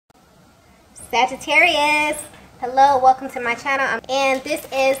Sagittarius, hello, welcome to my channel, and this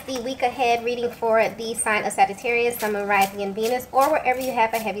is the week ahead reading for the sign of Sagittarius, Sun, Moon, Rising, and Venus, or wherever you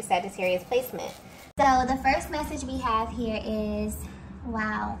have a heavy Sagittarius placement. So the first message we have here is,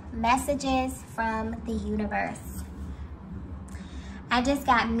 wow, messages from the universe. I just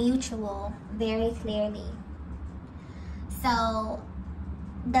got mutual very clearly. So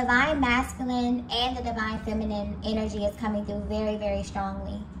divine masculine and the divine feminine energy is coming through very, very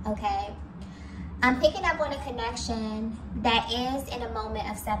strongly, okay? I'm picking up on a connection that is in a moment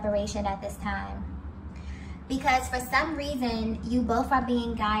of separation at this time. Because for some reason, you both are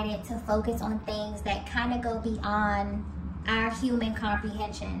being guided to focus on things that kind of go beyond our human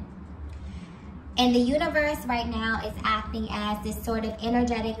comprehension. And the universe right now is acting as this sort of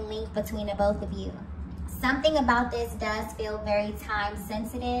energetic link between the both of you. Something about this does feel very time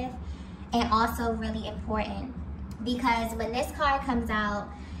sensitive and also really important. Because when this card comes out,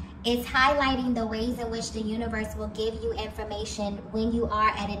 it's highlighting the ways in which the universe will give you information when you are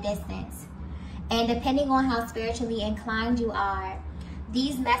at a distance. And depending on how spiritually inclined you are,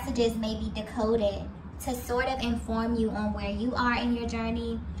 these messages may be decoded to sort of inform you on where you are in your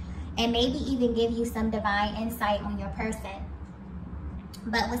journey and maybe even give you some divine insight on your person.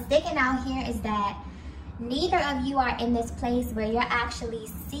 But what's sticking out here is that neither of you are in this place where you're actually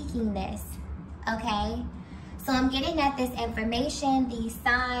seeking this, okay? So I'm getting that this information, these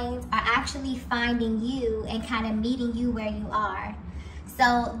signs are actually finding you and kind of meeting you where you are.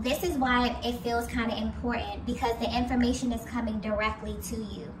 So this is why it feels kind of important, because the information is coming directly to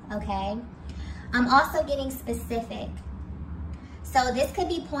you, okay? I'm also getting specific. So this could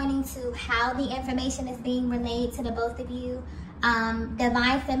be pointing to how the information is being relayed to the both of you.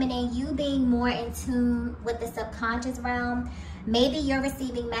 Divine feminine, you being more in tune with the subconscious realm. Maybe you're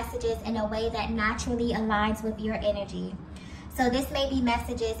receiving messages in a way that naturally aligns with your energy. So this may be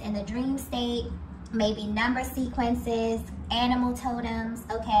messages in the dream state, maybe number sequences, animal totems,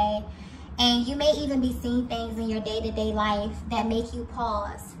 okay? And you may even be seeing things in your day-to-day life that make you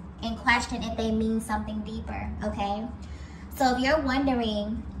pause and question if they mean something deeper, okay? So if you're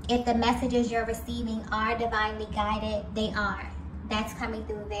wondering if the messages you're receiving are divinely guided, they are. That's coming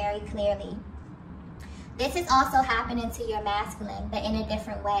through very clearly. This is also happening to your masculine, but in a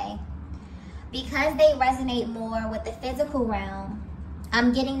different way. Because they resonate more with the physical realm,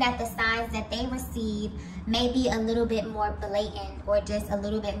 I'm getting that the signs that they receive may be a little bit more blatant or just a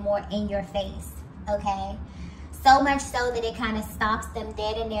little bit more in your face, okay? So much so that it kind of stops them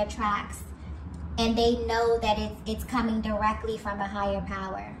dead in their tracks, and they know that it's coming directly from a higher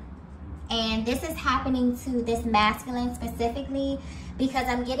power. And this is happening to this masculine specifically because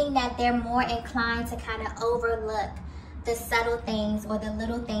I'm getting that they're more inclined to kind of overlook the subtle things or the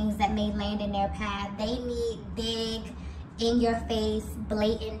little things that may land in their path. They need big, in your face,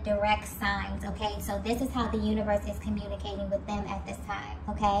 blatant, direct signs, okay? So this is how the universe is communicating with them at this time,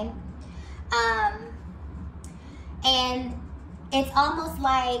 okay? And it's almost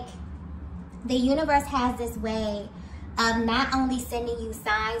like the universe has this way of not only sending you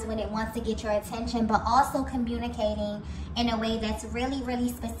signs when it wants to get your attention, but also communicating in a way that's really, really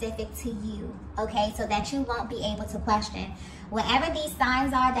specific to you, okay? So that you won't be able to question. Whatever these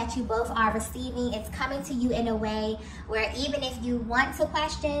signs are that you both are receiving, it's coming to you in a way where even if you want to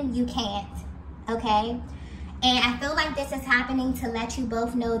question, you can't, okay? And I feel like this is happening to let you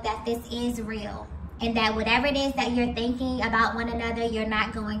both know that this is real, and that whatever it is that you're thinking about one another, you're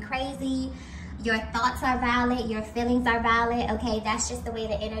not going crazy. Your thoughts are valid, your feelings are valid, okay? That's just the way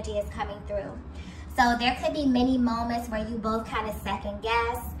the energy is coming through. So there could be many moments where you both kind of second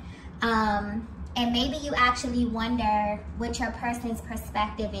guess, and maybe you actually wonder what your person's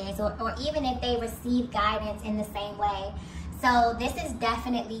perspective is, or even if they receive guidance in the same way. So this is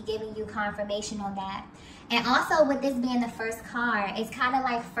definitely giving you confirmation on that. And also with this being the first card, it's kind of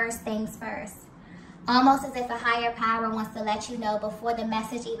like first things first. Almost as if a higher power wants to let you know before the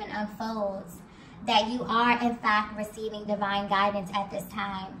message even unfolds that you are in fact receiving divine guidance at this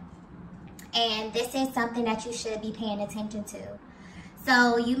time. And this is something that you should be paying attention to.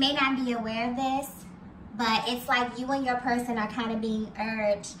 So you may not be aware of this, but it's like you and your person are kind of being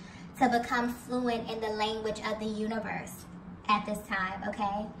urged to become fluent in the language of the universe at this time,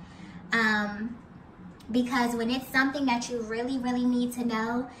 okay? Because when it's something that you really, really need to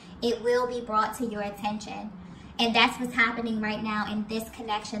know, it will be brought to your attention. And that's what's happening right now in this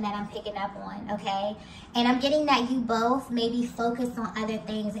connection that I'm picking up on, okay? And I'm getting that you both may be focused on other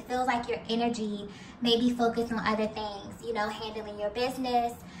things. It feels like your energy may be focused on other things, you know, handling your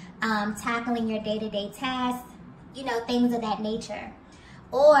business, tackling your day-to-day tasks, you know, things of that nature.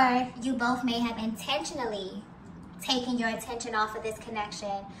 Or you both may have intentionally taking your attention off of this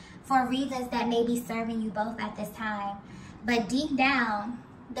connection for reasons that may be serving you both at this time. But deep down,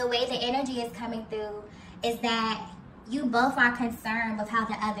 the way the energy is coming through is that you both are concerned with how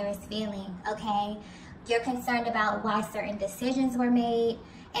the other is feeling, okay? You're concerned about why certain decisions were made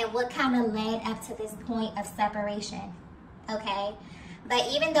and what kind of led up to this point of separation, okay? But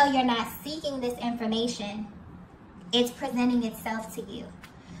even though you're not seeking this information, it's presenting itself to you,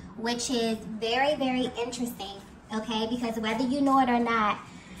 which is very, very interesting, okay? Because whether you know it or not,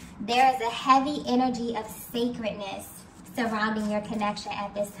 there is a heavy energy of sacredness surrounding your connection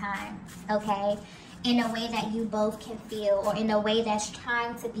at this time, okay? In a way that you both can feel, or in a way that's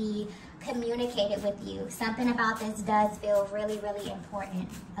trying to be communicated with you. Something about this does feel really, really important,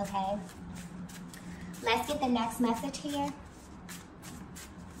 okay? Let's get the next message here.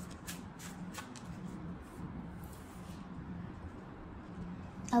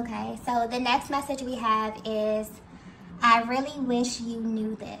 Okay, so the next message we have is, I really wish you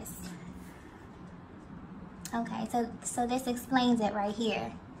knew this. Okay, so this explains it right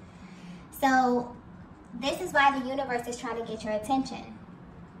here. So this is why the universe is trying to get your attention,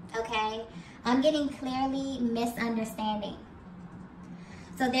 okay? I'm getting clearly misunderstanding.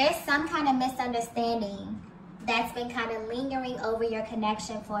 So there's some kind of misunderstanding that's been kind of lingering over your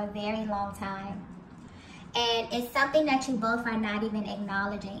connection for a very long time. And it's something that you both are not even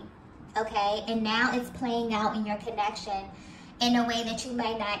acknowledging, okay? And now it's playing out in your connection in a way that you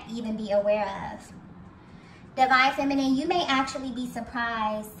may not even be aware of. Divine Feminine, you may actually be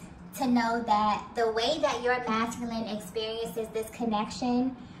surprised to know that the way that your masculine experiences this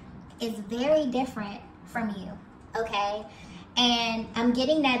connection is very different from you, okay? And I'm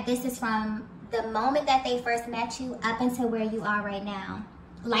getting that this is from the moment that they first met you up until where you are right now.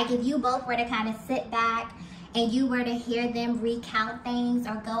 Like if you both were to kind of sit back and you were to hear them recount things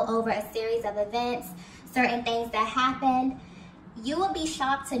or go over a series of events, certain things that happened, you will be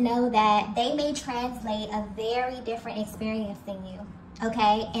shocked to know that they may translate a very different experience than you,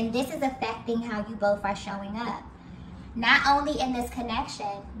 okay? And this is affecting how you both are showing up. Not only in this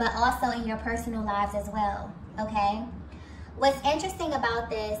connection, but also in your personal lives as well, okay? What's interesting about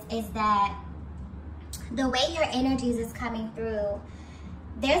this is that the way your energies is coming through,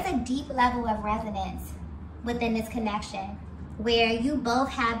 there's a deep level of resonance within this connection where you both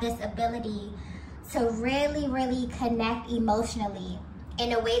have this ability to really, really connect emotionally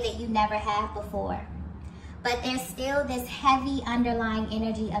in a way that you never have before. But there's still this heavy underlying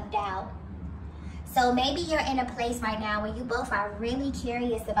energy of doubt. So maybe you're in a place right now where you both are really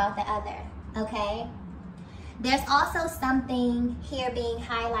curious about the other, okay? There's also something here being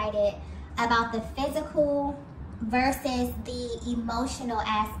highlighted about the physical versus the emotional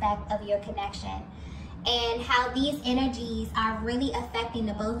aspect of your connection, and how these energies are really affecting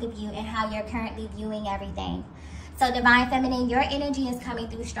the both of you and how you're currently viewing everything. So Divine Feminine, your energy is coming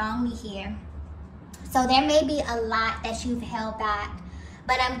through strongly here. So there may be a lot that you've held back,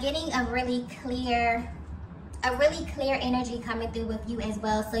 but I'm getting a really clear energy coming through with you as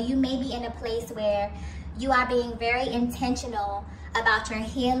well. So you may be in a place where you are being very intentional about your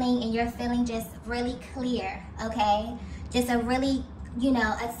healing and you're feeling just really clear, okay? Just a really, you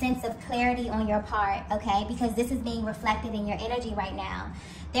know, a sense of clarity on your part, okay? Because this is being reflected in your energy right now.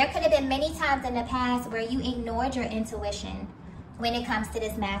 There could have been many times in the past where you ignored your intuition when it comes to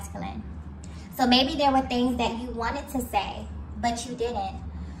this masculine. So maybe there were things that you wanted to say, but you didn't.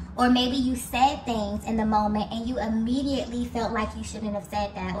 Or maybe you said things in the moment and you immediately felt like you shouldn't have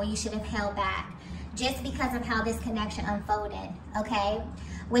said that, or you should have held back just because of how this connection unfolded, okay?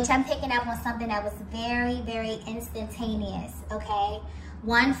 Which I'm picking up on something that was very, very instantaneous, okay?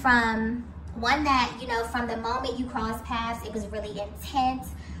 One that, you know, from the moment you crossed paths, it was really intense,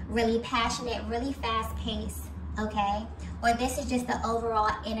 really passionate, really fast paced, okay? Or this is just the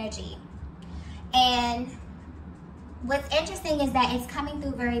overall energy. And what's interesting is that it's coming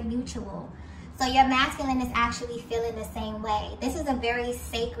through very mutual. So your masculine is actually feeling the same way. This is a very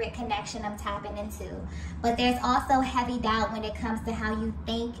sacred connection I'm tapping into. But there's also heavy doubt when it comes to how you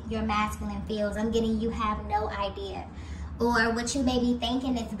think your masculine feels. I'm getting you have no idea. Or what you may be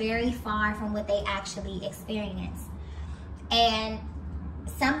thinking is very far from what they actually experience. And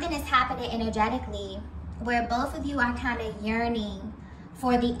something is happening energetically where both of you are kind of yearning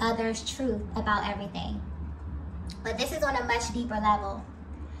for the other's truth about everything. But this is on a much deeper level,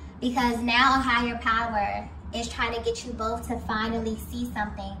 because now a higher power is trying to get you both to finally see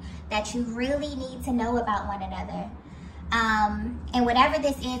something that you really need to know about one another. And whatever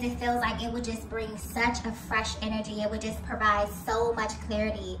this is, it feels like it would just bring such a fresh energy. It would just provide so much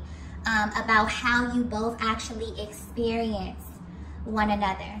clarity about how you both actually experience one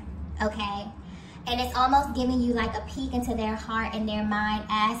another, okay? And it's almost giving you like a peek into their heart and their mind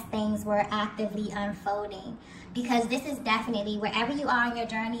as things were actively unfolding. Because this is definitely, wherever you are on your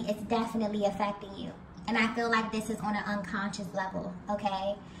journey, it's definitely affecting you. And I feel like this is on an unconscious level,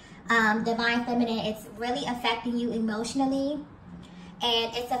 okay? Divine Feminine, it's really affecting you emotionally.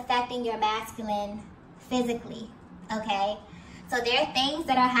 And it's affecting your masculine physically, okay? So there are things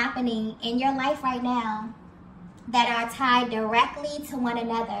that are happening in your life right now that are tied directly to one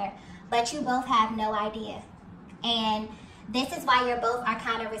another, but you both have no idea. And this is why you both are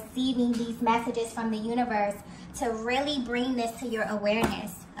kind of receiving these messages from the universe to really bring this to your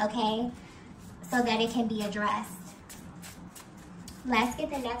awareness, okay? So that it can be addressed. Let's get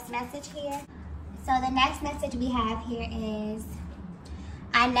the next message here. So the next message we have here is,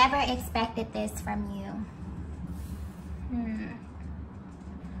 I never expected this from you.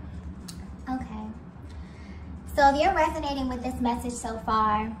 Okay. So if you're resonating with this message so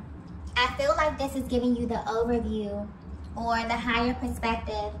far, I feel like this is giving you the overview or the higher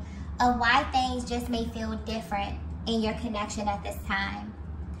perspective of why things just may feel different in your connection at this time.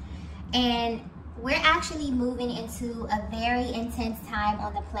 And we're actually moving into a very intense time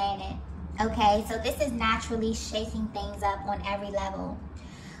on the planet, okay? So this is naturally shaking things up on every level.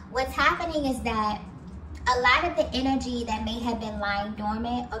 What's happening is that a lot of the energy that may have been lying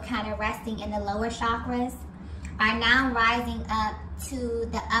dormant or kind of resting in the lower chakras are now rising up to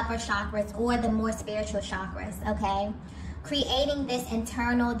the upper chakras or the more spiritual chakras, okay? Creating this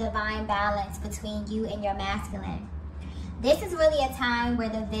internal divine balance between you and your masculine. This is really a time where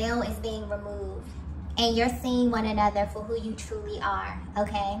the veil is being removed and you're seeing one another for who you truly are,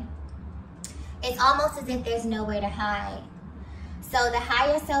 okay? It's almost as if there's nowhere to hide. So the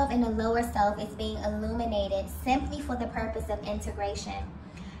higher self and the lower self is being illuminated simply for the purpose of integration.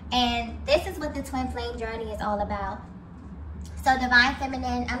 And this is what the twin flame journey is all about. So Divine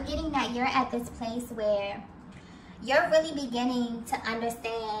Feminine, I'm getting that you're at this place where you're really beginning to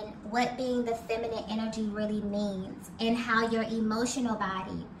understand what being the feminine energy really means and how your emotional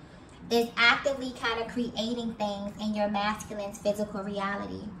body is actively kind of creating things in your masculine's physical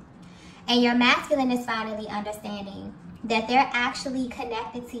reality. And your masculine is finally understanding that they're actually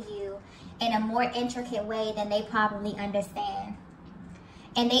connected to you in a more intricate way than they probably understand.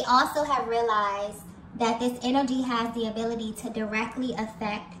 And they also have realized that this energy has the ability to directly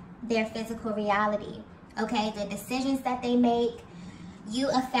affect their physical reality. Okay, the decisions that they make, you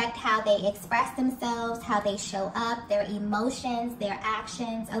affect how they express themselves, how they show up, their emotions, their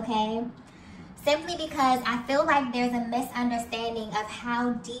actions, okay? Simply because I feel like there's a misunderstanding of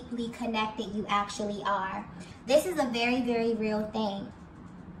how deeply connected you actually are. This is a very, very real thing.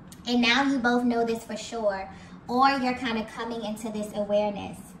 And now you both know this for sure, or you're kind of coming into this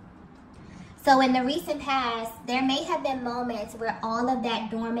awareness. So in the recent past, there may have been moments where all of that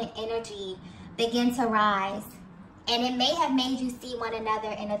dormant energy began to rise. And it may have made you see one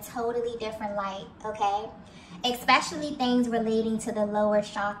another in a totally different light, okay? Especially things relating to the lower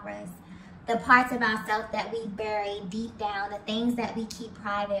chakras. The parts of ourselves that we bury deep down, the things that we keep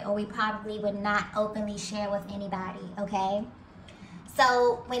private or we probably would not openly share with anybody, okay?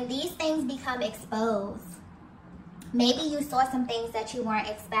 So when these things become exposed, maybe you saw some things that you weren't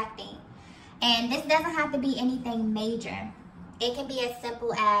expecting. And this doesn't have to be anything major. It can be as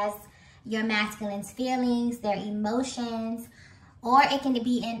simple as your masculine's feelings, their emotions, or it can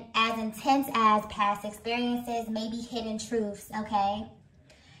be as intense as past experiences, maybe hidden truths, okay?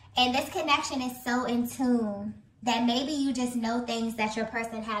 And this connection is so in tune that maybe you just know things that your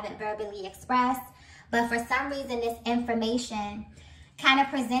person haven't verbally expressed, but for some reason this information kind of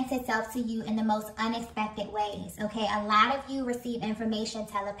presents itself to you in the most unexpected ways, okay? A lot of you receive information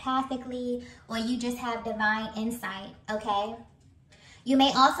telepathically, or you just have divine insight, okay? You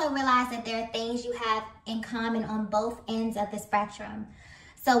may also realize that there are things you have in common on both ends of the spectrum.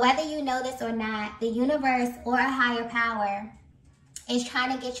 So whether you know this or not, the universe or a higher power is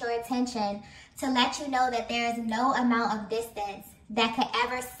trying to get your attention to let you know that there is no amount of distance that could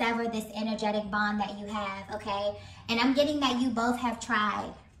ever sever this energetic bond that you have, okay? And I'm getting that you both have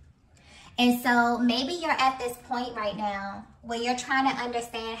tried. And so maybe you're at this point right now where you're trying to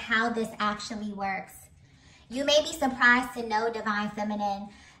understand how this actually works. You may be surprised to know, Divine Feminine,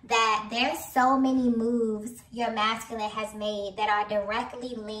 that there's so many moves your masculine has made that are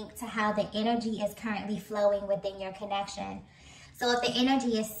directly linked to how the energy is currently flowing within your connection. So if the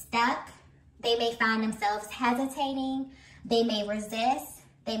energy is stuck, they may find themselves hesitating, they may resist,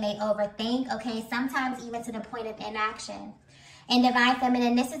 they may overthink, okay, sometimes even to the point of inaction. And Divine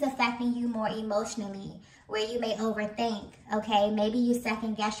Feminine, this is affecting you more emotionally, where you may overthink, okay? Maybe you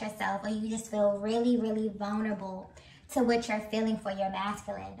second guess yourself, or you just feel really, really vulnerable to what you're feeling for your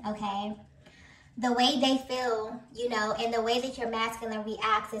masculine, okay? the way they feel, you know, and the way that your masculine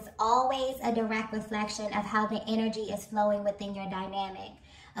reacts is always a direct reflection of how the energy is flowing within your dynamic,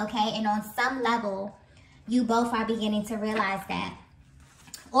 okay? And on some level, you both are beginning to realize that.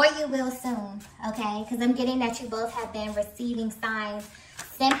 Or you will soon, okay? Because I'm getting that you both have been receiving signs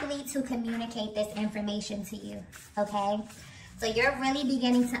simply to communicate this information to you, okay? So you're really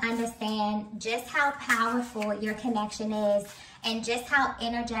beginning to understand just how powerful your connection is and just how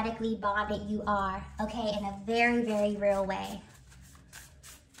energetically bonded you are, okay, in a very, very real way.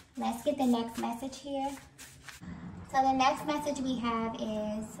 Let's get the next message here. So the next message we have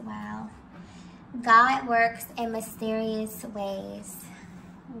is, wow, God works in mysterious ways.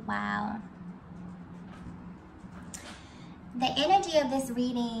 Wow. The energy of this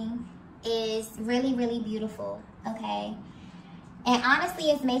reading is really, really beautiful, okay? And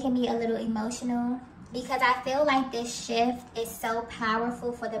honestly, it's making me a little emotional because I feel like this shift is so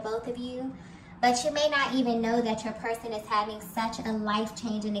powerful for the both of you, but you may not even know that your person is having such a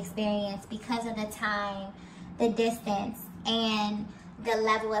life-changing experience because of the time, the distance, and the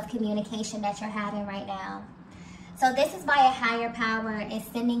level of communication that you're having right now. So this is why a higher power is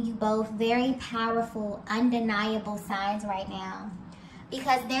sending you both very powerful, undeniable signs right now.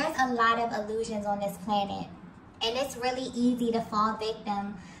 Because there's a lot of illusions on this planet. And it's really easy to fall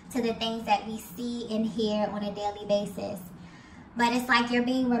victim to the things that we see and hear on a daily basis. But it's like you're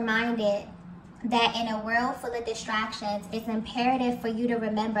being reminded that in a world full of distractions, it's imperative for you to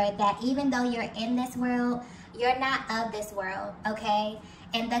remember that even though you're in this world, you're not of this world, okay?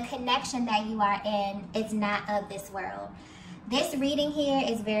 And the connection that you are in is not of this world. This reading here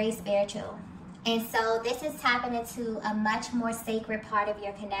is very spiritual. And so this is tapping into a much more sacred part of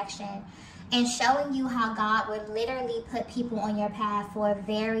your connection and showing you how God would literally put people on your path for a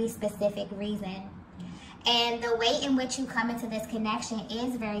very specific reason. And the way in which you come into this connection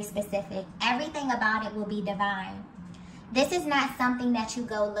is very specific. Everything about it will be divine. This is not something that you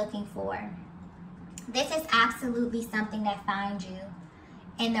go looking for. This is absolutely something that finds you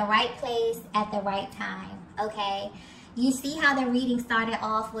in the right place at the right time, okay? You see how the reading started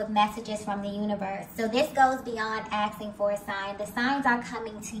off with messages from the universe. So this goes beyond asking for a sign. The signs are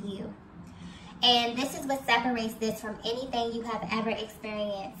coming to you. And this is what separates this from anything you have ever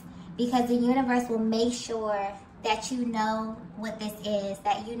experienced, because the universe will make sure that you know what this is,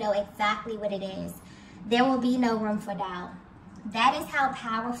 that you know exactly what it is. There will be no room for doubt. That is how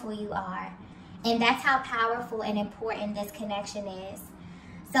powerful you are. And that's how powerful and important this connection is.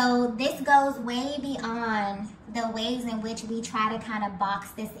 So this goes way beyond the ways in which we try to kind of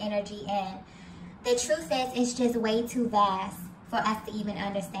box this energy in. The truth is, it's just way too vast for us to even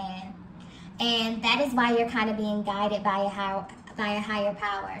understand. And that is why you're kind of being guided by a higher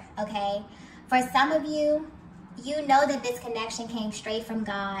power, okay? For some of you, you know that this connection came straight from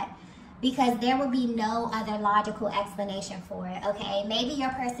God because there will be no other logical explanation for it, okay? Maybe your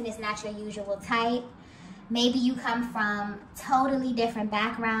person is not your usual type. Maybe you come from totally different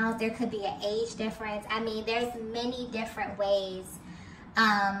backgrounds. There could be an age difference. I mean, there's many different ways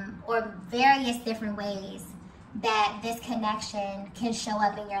or various different ways that this connection can show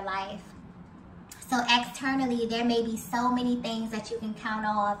up in your life. So externally, there may be so many things that you can count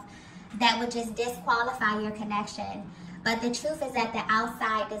off that would just disqualify your connection. But the truth is that the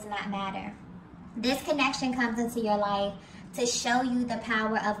outside does not matter. This connection comes into your life to show you the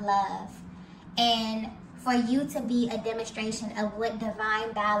power of love and for you to be a demonstration of what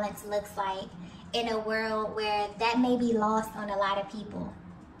divine balance looks like in a world where that may be lost on a lot of people.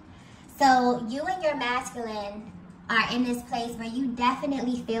 So you and your masculine are in this place where you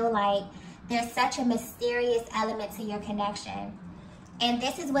definitely feel like there's such a mysterious element to your connection. And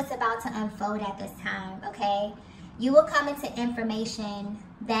this is what's about to unfold at this time, okay? You will come into information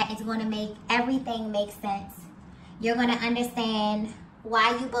that is going to make everything make sense. You're going to understand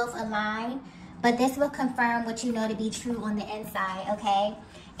why you both align, but this will confirm what you know to be true on the inside, okay?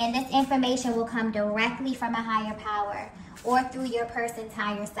 And this information will come directly from a higher power or through your person's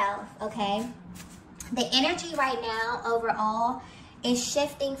higher self, okay? The energy right now overall is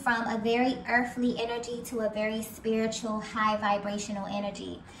shifting from a very earthly energy to a very spiritual, high vibrational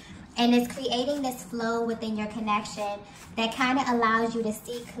energy. And it's creating this flow within your connection that kind of allows you to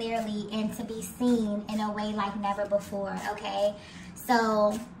see clearly and to be seen in a way like never before, okay?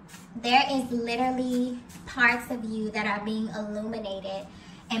 So there is literally parts of you that are being illuminated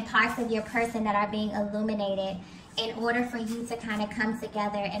and parts of your person that are being illuminated in order for you to kind of come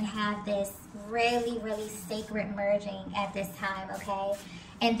together and have this really, really sacred merging at this time, okay?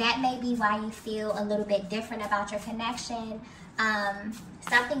 And that may be why you feel a little bit different about your connection.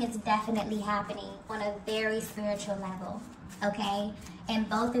 Something is definitely happening on a very spiritual level, okay? And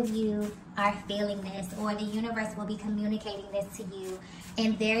both of you are feeling this, or the universe will be communicating this to you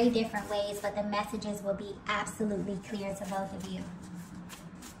in very different ways, but the messages will be absolutely clear to both of you.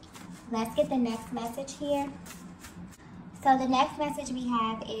 Let's get the next message here. So the next message we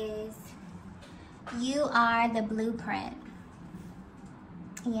have is, you are the blueprint.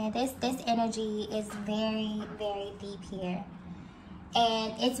 Yeah, this energy is very, very deep here.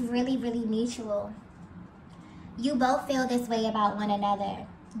 And it's really, really mutual. You both feel this way about one another,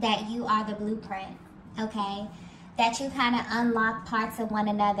 that you are the blueprint, okay? That you kind of unlock parts of one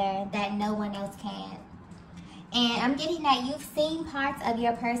another that no one else can. And I'm getting that you've seen parts of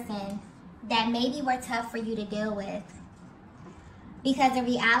your person that maybe were tough for you to deal with. Because the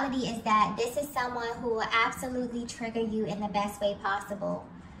reality is that this is someone who will absolutely trigger you in the best way possible.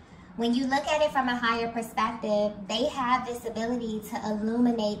 When you look at it from a higher perspective, they have this ability to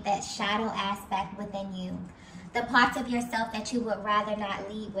illuminate that shadow aspect within you. The parts of yourself that you would rather not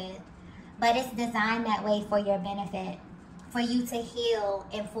lead with. But it's designed that way for your benefit. For you to heal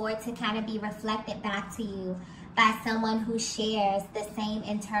and for it to kind of be reflected back to you by someone who shares the same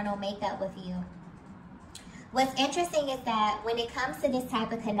internal makeup with you. What's interesting is that when it comes to this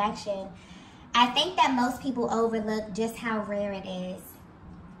type of connection, I think that most people overlook just how rare it is.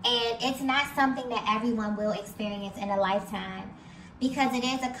 And it's not something that everyone will experience in a lifetime, because it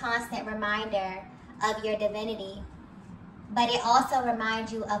is a constant reminder of your divinity. But it also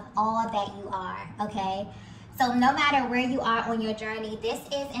reminds you of all that you are, okay? So no matter where you are on your journey, this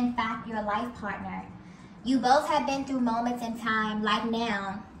is in fact your life partner. You both have been through moments in time, like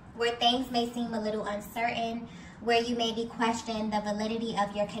now, where things may seem a little uncertain, where you maybe question the validity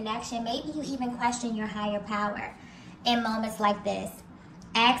of your connection. Maybe you even question your higher power in moments like this.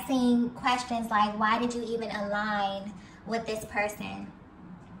 Asking questions like, why did you even align with this person?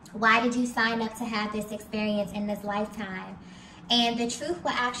 Why did you sign up to have this experience in this lifetime? And the truth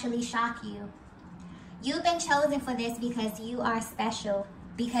will actually shock you. You've been chosen for this because you are special,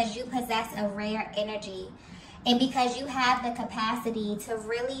 because you possess a rare energy, and because you have the capacity to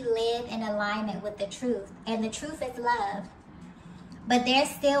really live in alignment with the truth. And the truth is love. But there's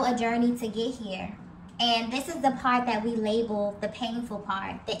still a journey to get here. And this is the part that we label the painful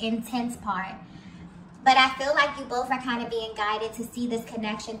part, the intense part. But I feel like you both are kind of being guided to see this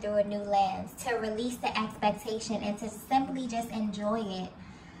connection through a new lens, to release the expectation and to simply just enjoy it.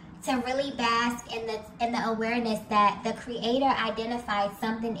 To really bask in the awareness that the Creator identified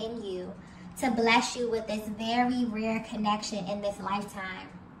something in you to bless you with this very rare connection in this lifetime.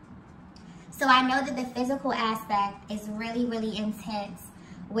 So I know that the physical aspect is really, really intense,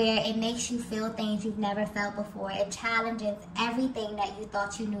 where it makes you feel things you've never felt before. It challenges everything that you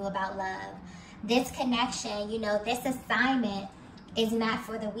thought you knew about love. This connection, you know, this assignment is not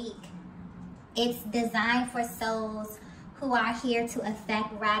for the weak. It's designed for souls who are here to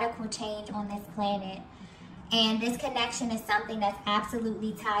affect radical change on this planet. And this connection is something that's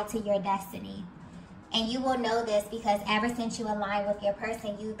absolutely tied to your destiny. And you will know this because ever since you align with your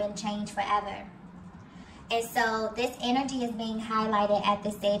person, you've been changed forever. And so this energy is being highlighted at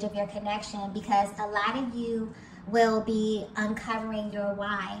this stage of your connection because a lot of you will be uncovering your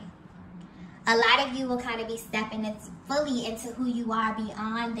why. A lot of you will kind of be stepping fully into who you are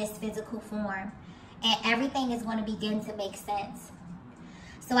beyond this physical form. And everything is going to begin to make sense.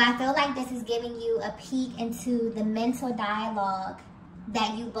 So I feel like this is giving you a peek into the mental dialogue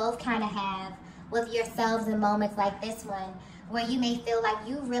that you both kind of have with yourselves in moments like this one, where you may feel like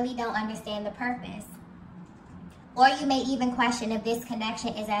you really don't understand the purpose. Or you may even question if this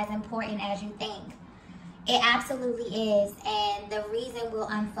connection is as important as you think. It absolutely is, and the reason will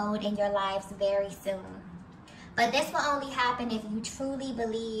unfold in your lives very soon. But this will only happen if you truly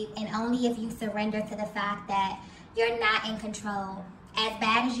believe and only if you surrender to the fact that you're not in control. As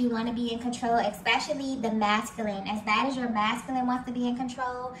bad as you want to be in control, especially the masculine, as bad as your masculine wants to be in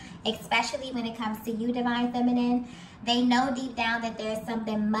control, especially when it comes to you, Divine Feminine, they know deep down that there's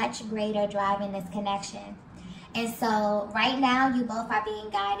something much greater driving this connection. And so right now, you both are being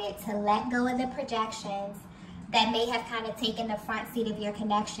guided to let go of the projections that may have kind of taken the front seat of your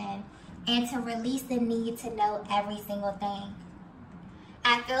connection and to release the need to know every single thing.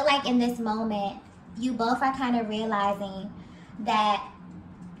 I feel like in this moment, you both are kind of realizing that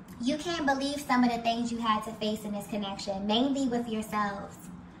you can't believe some of the things you had to face in this connection, mainly with yourselves.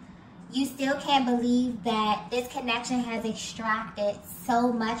 You still can't believe that this connection has extracted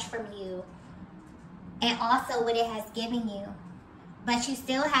so much from you and also what it has given you. But you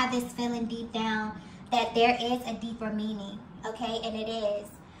still have this feeling deep down that there is a deeper meaning, okay? And it is.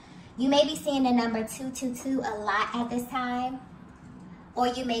 You may be seeing the number 222 a lot at this time, or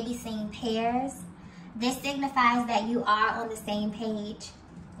you may be seeing pairs. This signifies that you are on the same page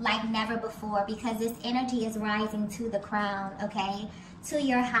like never before, because this energy is rising to the crown, okay? To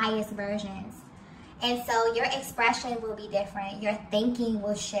your highest versions. And so your expression will be different. Your thinking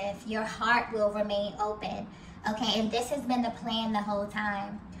will shift. Your heart will remain open, okay? And this has been the plan the whole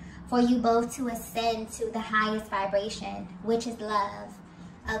time, for you both to ascend to the highest vibration, which is love,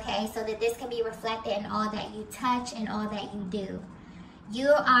 okay? So that this can be reflected in all that you touch and all that you do. You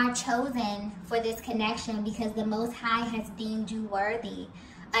are chosen for this connection because the Most High has deemed you worthy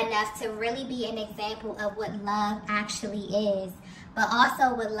enough to really be an example of what love actually is, but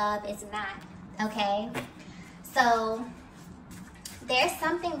also what love is not, okay? So there's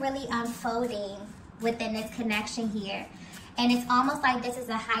something really unfolding within this connection here. And it's almost like this is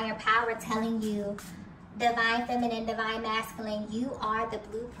a higher power telling you, divine feminine, divine masculine, you are the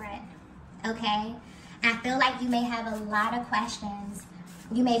blueprint, okay? I feel like you may have a lot of questions.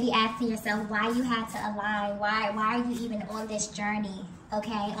 You may be asking yourself why you had to align, why are you even on this journey,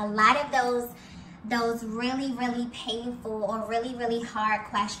 okay? A lot of those really, really painful or really, really hard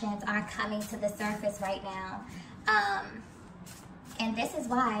questions are coming to the surface right now. And this is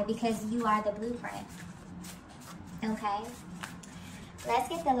why, because you are the blueprint, okay? Let's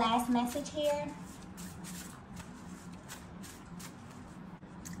get the last message here.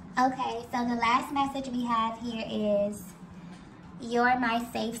 Okay, so the last message we have here is, you're my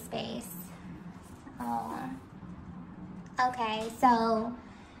safe space. Oh. Okay, so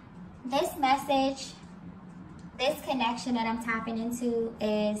this message, this connection that I'm tapping into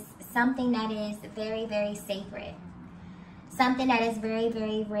is something that is very, very sacred. Something that is very,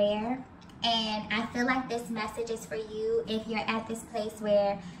 very rare. And I feel like this message is for you if you're at this place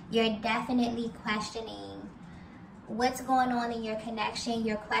where you're definitely questioning what's going on in your connection.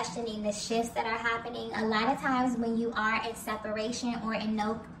 You're questioning the shifts that are happening. A lot of times when you are in separation or in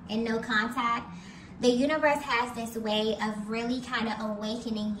no contact, the universe has this way of really kind of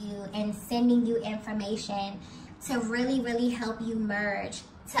awakening you and sending you information to really, really help you merge,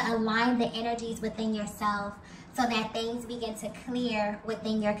 to align the energies within yourself so that things begin to clear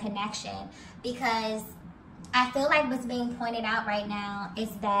within your connection. Because I feel like what's being pointed out right now is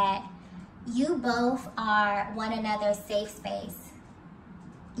that you both are one another's safe space.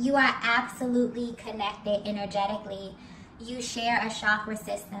 You are absolutely connected energetically. You share a chakra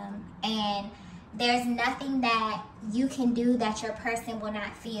system, and there's nothing that you can do that your person will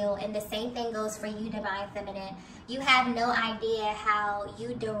not feel. And the same thing goes for you, divine feminine. You have no idea how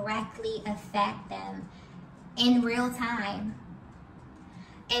you directly affect them in real time.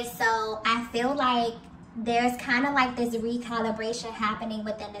 And so I feel like there's kind of like this recalibration happening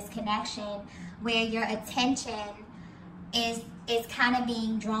within this connection where your attention is kind of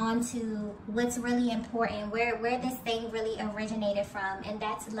being drawn to what's really important, where this thing really originated from, and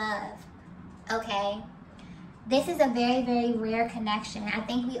that's love, okay? This is a very, very rare connection. I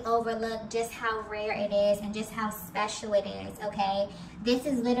think we overlook just how rare it is and just how special it is, okay? This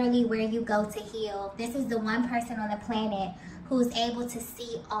is literally where you go to heal. This is the one person on the planet who's able to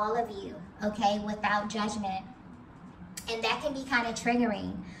see all of you, okay, without judgment. And that can be kind of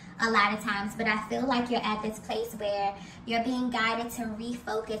triggering a lot of times, but I feel like you're at this place where you're being guided to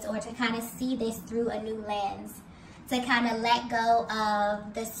refocus or to kind of see this through a new lens, to kind of let go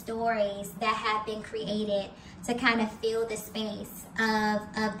of the stories that have been created, to kind of feel the space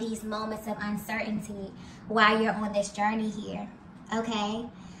of these moments of uncertainty while you're on this journey here, okay?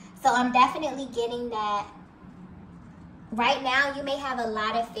 So I'm definitely getting that right now you may have a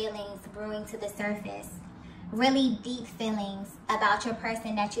lot of feelings brewing to the surface, really deep feelings about your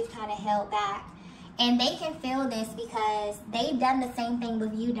person that you've kind of held back. And they can feel this because they've done the same thing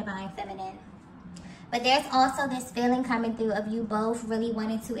with you, divine feminine. But there's also this feeling coming through of you both really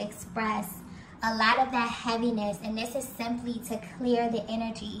wanting to express a lot of that heaviness, and this is simply to clear the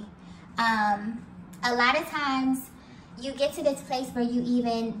energy. A lot of times you get to this place where you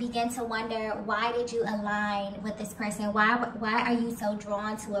even begin to wonder, why did you align with this person? Why are you so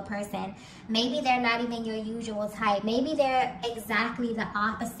drawn to a person? Maybe they're not even your usual type. Maybe they're exactly the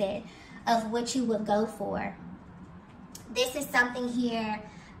opposite of what you would go for. This is something here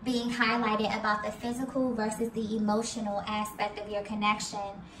being highlighted about the physical versus the emotional aspect of your connection.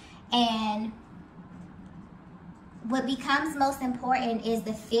 And what becomes most important is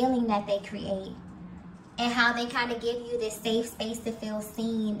the feeling that they create and how they kind of give you this safe space to feel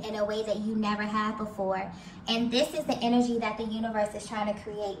seen in a way that you never have before. And this is the energy that the universe is trying to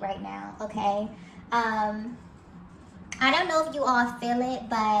create right now, okay? I don't know if you all feel it,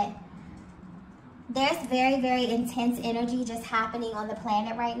 but there's very, very intense energy just happening on the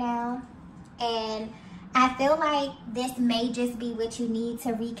planet right now. And I feel like this may just be what you need to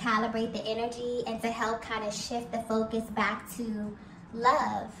recalibrate the energy and to help kind of shift the focus back to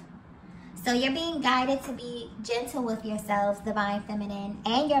love. So you're being guided to be gentle with yourselves, Divine Feminine,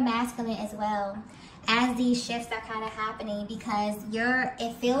 and your masculine as well, as these shifts are kind of happening, because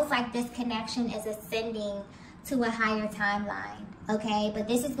it feels like this connection is ascending to a higher timeline, okay? But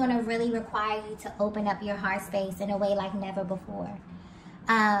this is going to really require you to open up your heart space in a way like never before.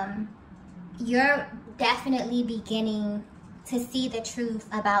 You're definitely beginning to see the truth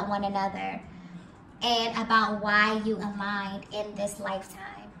about one another and about why you aligned in this lifetime.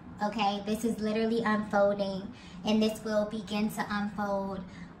 Okay, this is literally unfolding, and this will begin to unfold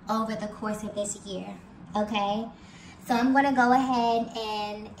over the course of this year. Okay, so I'm going to go ahead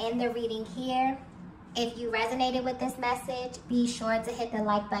and end the reading here. If you resonated with this message, be sure to hit the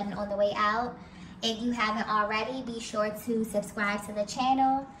like button on the way out. If you haven't already, be sure to subscribe to the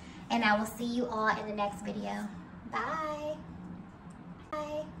channel, and I will see you all in the next video. Bye.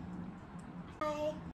 Bye. Bye.